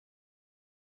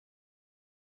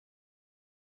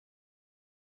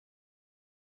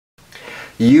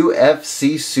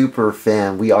UFC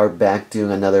Superfan, we are back doing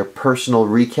another personal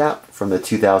recap from the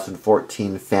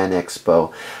 2014 Fan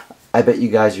Expo. I bet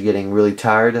you guys are getting really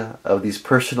tired of these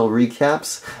personal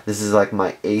recaps. This is like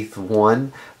my 8th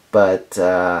one, but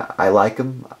I like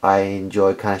them. I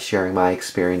enjoy kind of sharing my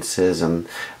experiences and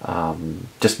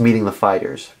just meeting the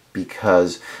fighters,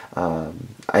 because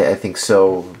I think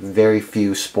so very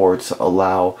few sports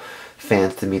allow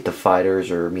fans to meet the fighters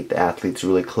or meet the athletes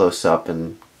really close up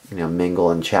and mingle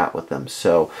and chat with them.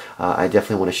 So I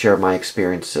definitely want to share my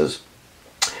experiences.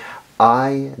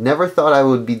 I never thought I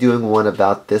would be doing one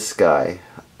about this guy,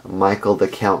 Michael the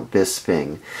Count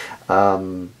Bisping.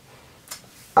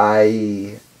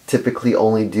 I typically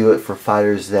only do it for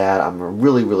fighters that I'm a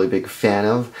really big fan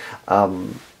of.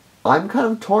 I'm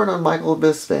kind of torn on Michael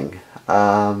Bisping.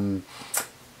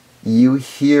 You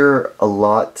hear a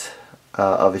lot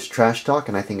of his trash talk,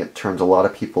 and I think it turns a lot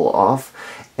of people off,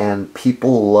 and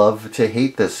people love to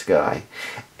hate this guy,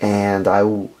 and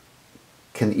I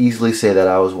can easily say that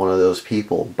I was one of those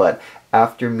people. But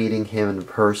after meeting him in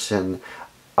person,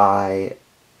 I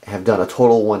have done a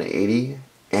total 180,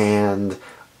 and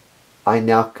I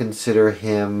now consider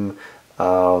him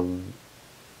one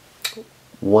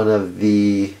of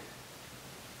the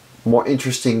more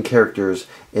interesting characters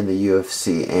in the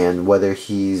UFC. And whether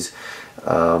he's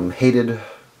hated,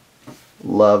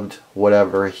 loved,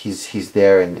 whatever, he's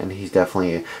there, and he's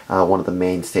definitely one of the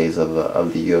mainstays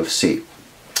of the UFC.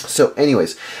 So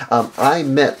anyways, I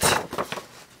met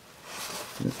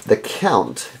the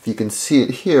Count, if you can see it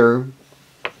here.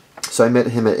 So I met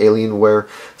him at Alienware.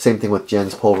 Same thing with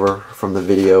Jens Pulver from the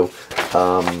video,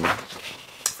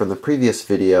 from the previous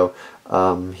video.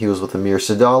 He was with Amir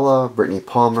Sadallah, Brittany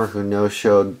Pulver, who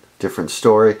no-showed, different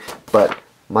story, but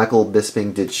Michael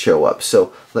Bisping did show up.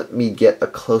 So let me get a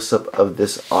close-up of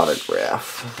this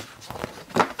autograph.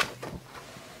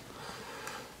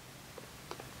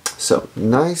 So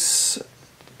nice.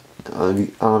 I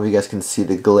don't know if you guys can see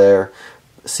the glare,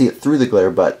 see it through the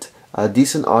glare, but a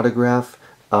decent autograph.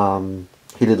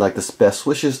 He did like this best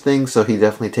wishes thing, so he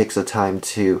definitely takes the time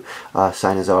to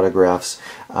sign his autographs.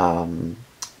 The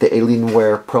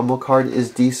Alienware promo card is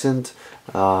decent.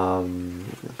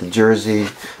 The jersey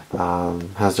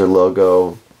has their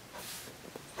logo,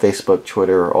 Facebook,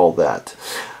 Twitter, all that.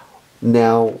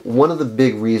 Now, one of the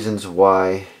big reasons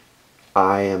why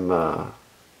I am,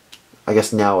 I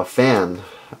guess now a fan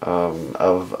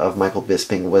of Michael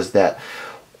Bisping was that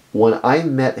when I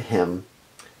met him,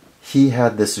 he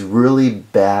had this really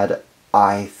bad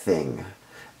eye thing.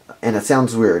 And it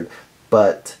sounds weird,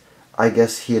 but I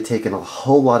guess he had taken a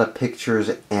whole lot of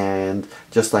pictures, and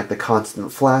just like the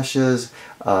constant flashes,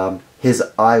 his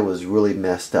eye was really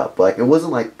messed up. Like, it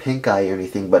wasn't like pink eye or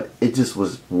anything, but it just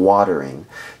was watering.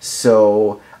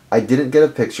 So I didn't get a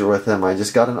picture with him. I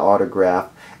just got an autograph,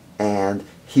 and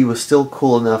he was still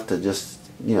cool enough to just,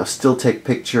 still take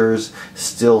pictures,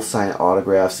 still sign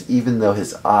autographs, even though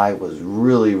his eye was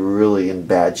really in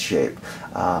bad shape.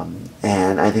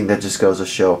 And I think that just goes to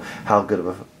show how good of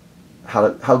a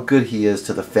how good he is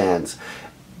to the fans.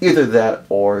 Either that,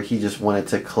 or he just wanted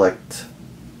to collect,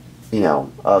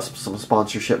 some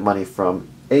sponsorship money from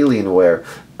Alienware.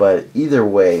 But either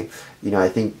way, I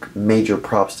think major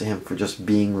props to him for just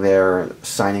being there,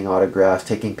 signing autographs,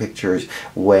 taking pictures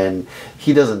when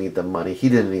he doesn't need the money. He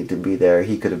didn't need to be there.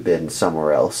 He could have been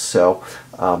somewhere else. So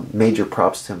major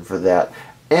props to him for that.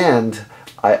 And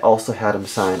I also had him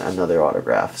sign another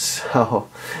autograph. So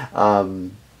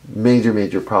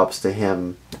major props to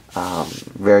him.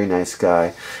 Very nice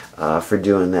guy for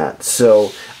doing that.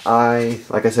 So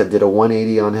like I said, did a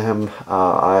 180 on him.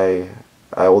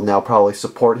 I will now probably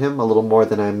support him a little more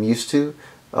than I'm used to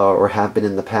or have been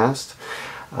in the past.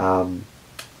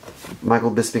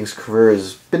 Michael Bisping's career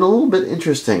has been a little bit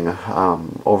interesting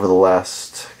over the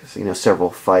last several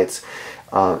fights.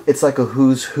 It's like a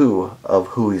who's who of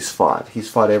who he's fought. He's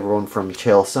fought everyone from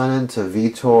Chael Sonnen to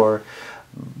Vitor,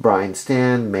 Brian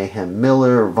Stann, Mayhem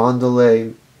Miller,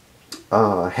 Vondelay,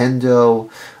 Hendo,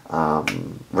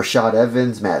 Rashad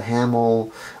Evans, Matt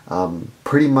Hamill,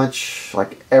 pretty much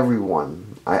like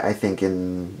everyone, I think,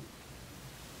 in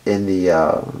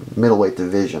the middleweight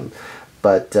division,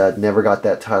 but never got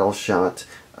that title shot.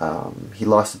 He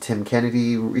lost to Tim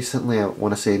Kennedy recently, I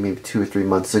want to say maybe 2 or 3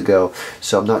 months ago,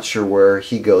 so I'm not sure where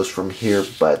he goes from here,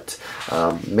 but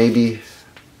maybe a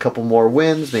couple more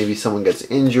wins, maybe someone gets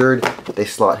injured, they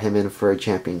slot him in for a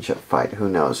championship fight, who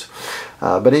knows.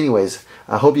 But anyways,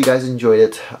 I hope you guys enjoyed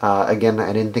it. Again,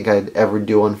 I didn't think I'd ever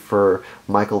do one for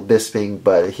Michael Bisping,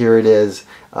 but here it is.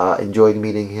 Enjoyed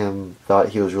meeting him, thought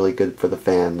he was really good for the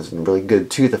fans and really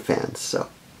good to the fans. So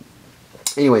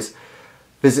anyways,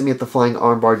 Visit me at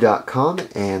theflyingarmbar.com,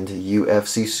 and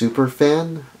UFC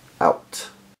Superfan out.